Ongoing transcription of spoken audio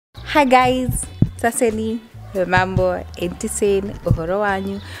Hi guys, Taseni, Remember, Entisane, Uhoro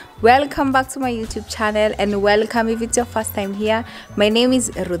wanyu. Welcome back to my YouTube channel and welcome if it's your first time here. My name is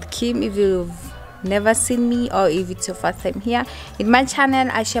Ruth Kim. If you've never seen me or if it's your first time here, in my channel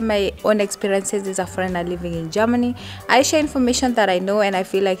I share my own experiences as a foreigner living in Germany. I share information that I know and I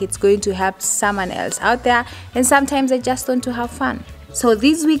feel like it's going to help someone else out there, and sometimes I just want to have fun. So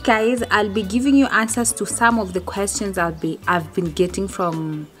this week guys, I'll be giving you answers to some of the questions I've been getting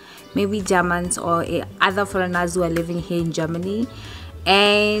from maybe Germans or other foreigners who are living here in Germany.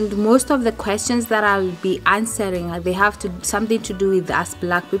 And most of the questions that I'll be answering, they have something to do with us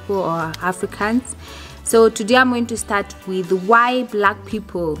black people or Africans. So today I'm going to start with why black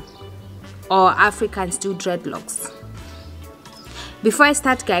people or Africans do dreadlocks. Before I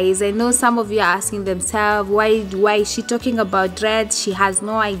start guys, I know some of you are asking themselves, why is she talking about dreads? She has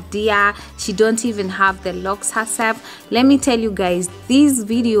no idea. She don't even have the locks herself. Let me tell you guys, this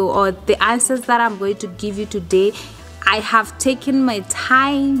video or the answers that I'm going to give you today, I have taken my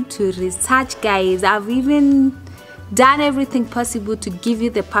time to research guys. I've even done everything possible to give you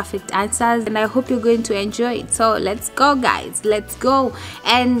the perfect answers, and I hope you're going to enjoy it. So let's go guys, let's go.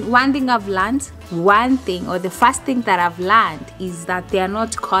 And one thing I've learned, the first thing that I've learned is that they are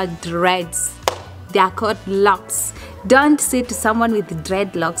not called dreads, they are called locks. Don't say to someone with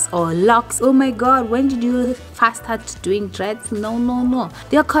dreadlocks or locks, oh my god, when did you first start doing dreads? No,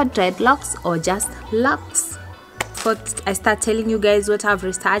 they're called dreadlocks or just locks. But I start telling you guys what I've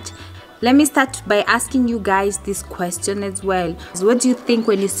researched. Let me start by asking you guys this question as well. What do you think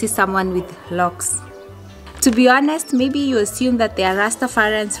when you see someone with locks? To be honest, maybe you assume that they are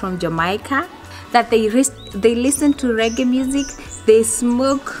Rastafarians from Jamaica, that they listen to reggae music, they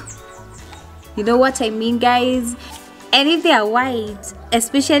smoke. You know what I mean guys? And if they are white,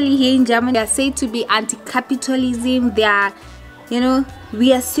 especially here in Germany, they are said to be anti-capitalism. They are,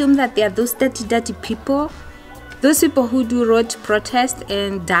 we assume that they are those dirty people. Those people who do road protest.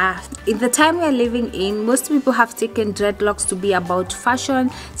 And in the time we are living in, most people have taken dreadlocks to be about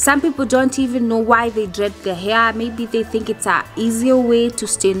fashion. Some people don't even know why they dread their hair. Maybe they think it's an easier way to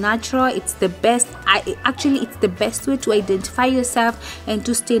stay natural. It's the best. Actually, it's the best way to identify yourself and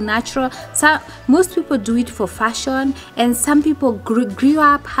to stay natural. So most people do it for fashion, and some people grew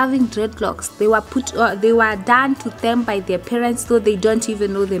up having dreadlocks. They were done to them by their parents, so they don't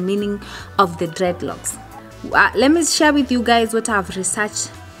even know the meaning of the dreadlocks. Let me share with you guys what I've researched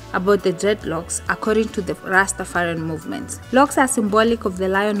about the dreadlocks according to the Rastafarian movement. Locks are symbolic of the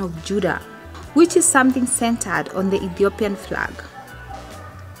Lion of Judah, which is something centered on the Ethiopian flag.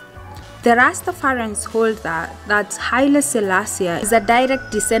 The Rastafarians hold that Haile Selassie is a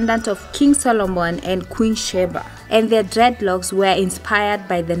direct descendant of King Solomon and Queen Sheba, and their dreadlocks were inspired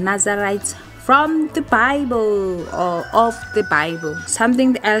by the Nazarites from the Bible or of the Bible.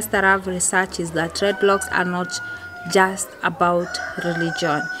 Something else that I've researched is that dreadlocks are not just about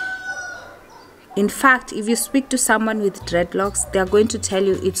religion. In fact, if you speak to someone with dreadlocks, they're going to tell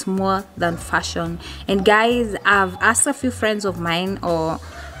you it's more than fashion. And guys, I've asked a few friends of mine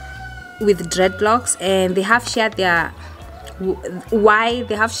with dreadlocks, and they have shared their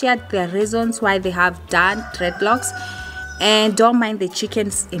reasons why they have done dreadlocks. And don't mind the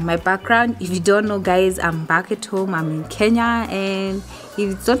chickens in my background. If you don't know guys, I'm back at home. I'm in Kenya, and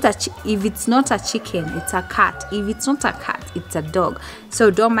if it's not a chicken, it's a cat. If it's not a cat, it's a dog. So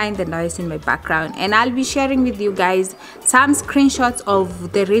don't mind the noise in my background. And I'll be sharing with you guys some screenshots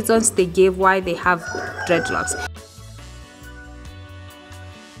of the reasons they gave why they have dreadlocks.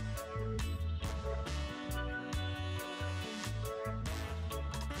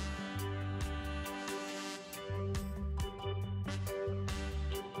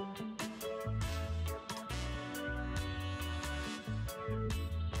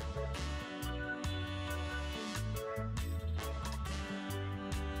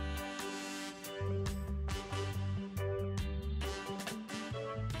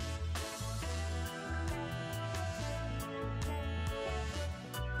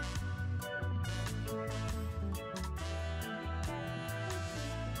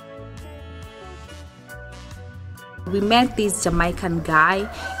 We met this Jamaican guy,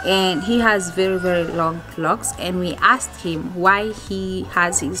 and he has very long locks, and we asked him why he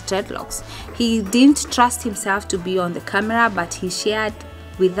has his dreadlocks. He didn't trust himself to be on the camera, but he shared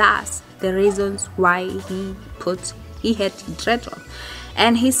with us the reasons why he had dreadlocks.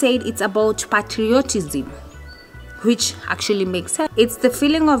 And he said it's about patriotism, which actually makes sense. It's the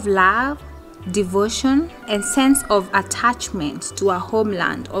feeling of love, devotion, and sense of attachment to a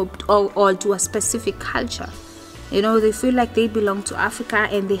homeland or to a specific culture. You know, they feel like they belong to Africa,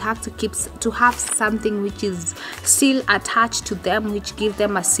 and they have to have something which is still attached to them, which give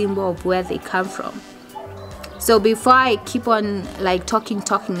them a symbol of where they come from. So before I keep on like talking,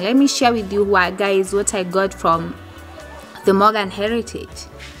 let me share with you guys what I got from the Morgan Heritage.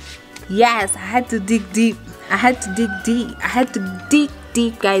 Yes, I had to dig deep. I had to dig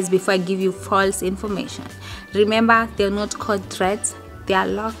deep, guys, before I give you false information. Remember, they're not called dreads, they are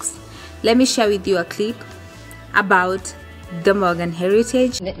locks. Let me share with you a clip about the Morgan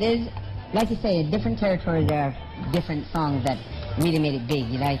Heritage. There's, like you say, different territories, there are different songs that really made it big.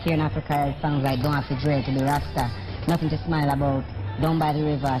 Like here in Africa, songs like Don't Have to Dread to Be Rasta, Nothing to Smile About, Down by the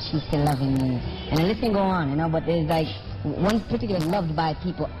River, She's Still Loving Me, and the list can go on, you know, but there's like one particular loved by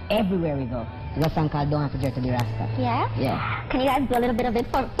people everywhere we go. There's a song called Don't Have to Dread to Be Rasta. Yeah? Yeah. Can you guys do a little bit of it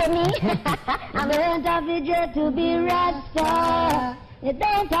for me? I don't have to dread to be Rasta. You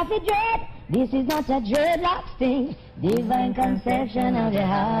don't have to dread. This is not a dreadlocks thing. Divine conception of your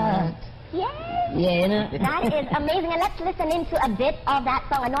heart. Yes. Yeah, you know. That is amazing. And let's listen into a bit of that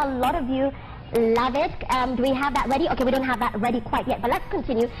song. I know a lot of you love it. Do we have that ready? Okay, we don't have that ready quite yet, but let's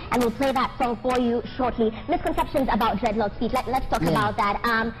continue and we'll play that song for you shortly. Misconceptions about dreadlocks, Pete. Let's talk about that.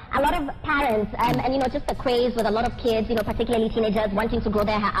 A lot of parents and you know, just the craze with a lot of kids, you know, particularly teenagers wanting to grow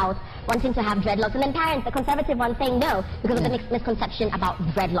their hair out, wanting to have dreadlocks, and then parents, the conservative ones, saying no because of the misconception about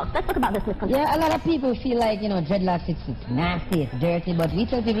dreadlocks. Let's talk about this misconception. Yeah, a lot of people feel like, you know, dreadlocks, it's nasty, it's dirty, but we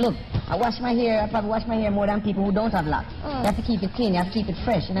tell people, look, I probably wash my hair more than people who don't have locks. You have to keep it clean, you have to keep it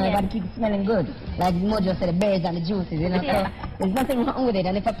fresh, you know, you got to keep it smelling good. Like Mojo said, the berries and the juices, you know, so there's nothing wrong with it.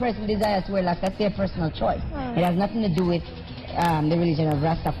 And if a person desires to wear locks, that's their personal choice. It has nothing to do with the religion of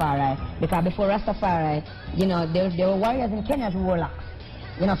Rastafari. Because before Rastafari, you know, there were warriors in Kenya who wore locks.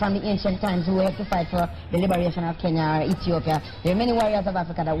 You know, from the ancient times who had to fight for the liberation of Kenya or Ethiopia. There are many warriors of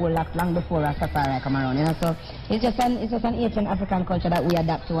Africa that wore locks long before Rastafari come around, you know. So it's just an ancient African culture that we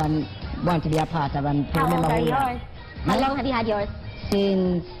adapt to and want to be a part of. And How old are yours? How long have you had yours?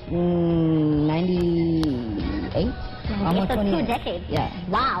 Since 98. Almost so 20 2 years. decades. Yeah.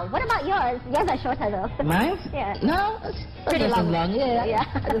 Wow. What about yours? Yours are shorter though. Mine? Yeah. No, Pretty just as long. Yeah. Yeah.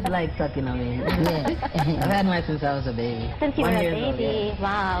 I just like sucking on it. Yeah. I've had mine since I was a baby. Since you were 1 a year old, baby. yeah.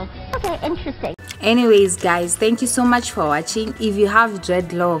 Wow. Okay, interesting. Anyways, guys, thank you so much for watching. If you have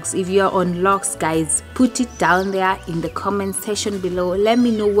dreadlocks, if you're on locks, guys, put it down there in the comment section below. Let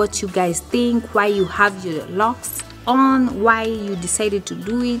me know what you guys think, why you have your locks on, why you decided to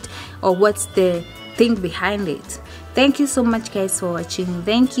do it, or what's the thing behind it. Thank you so much, guys, for watching.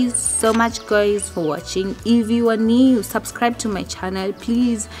 Thank you so much, guys, for watching. If you are new, subscribe to my channel.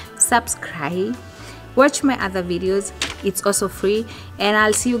 Please subscribe. Watch my other videos, it's also free, and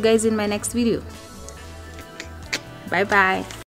I'll see you guys in my next video. Bye bye.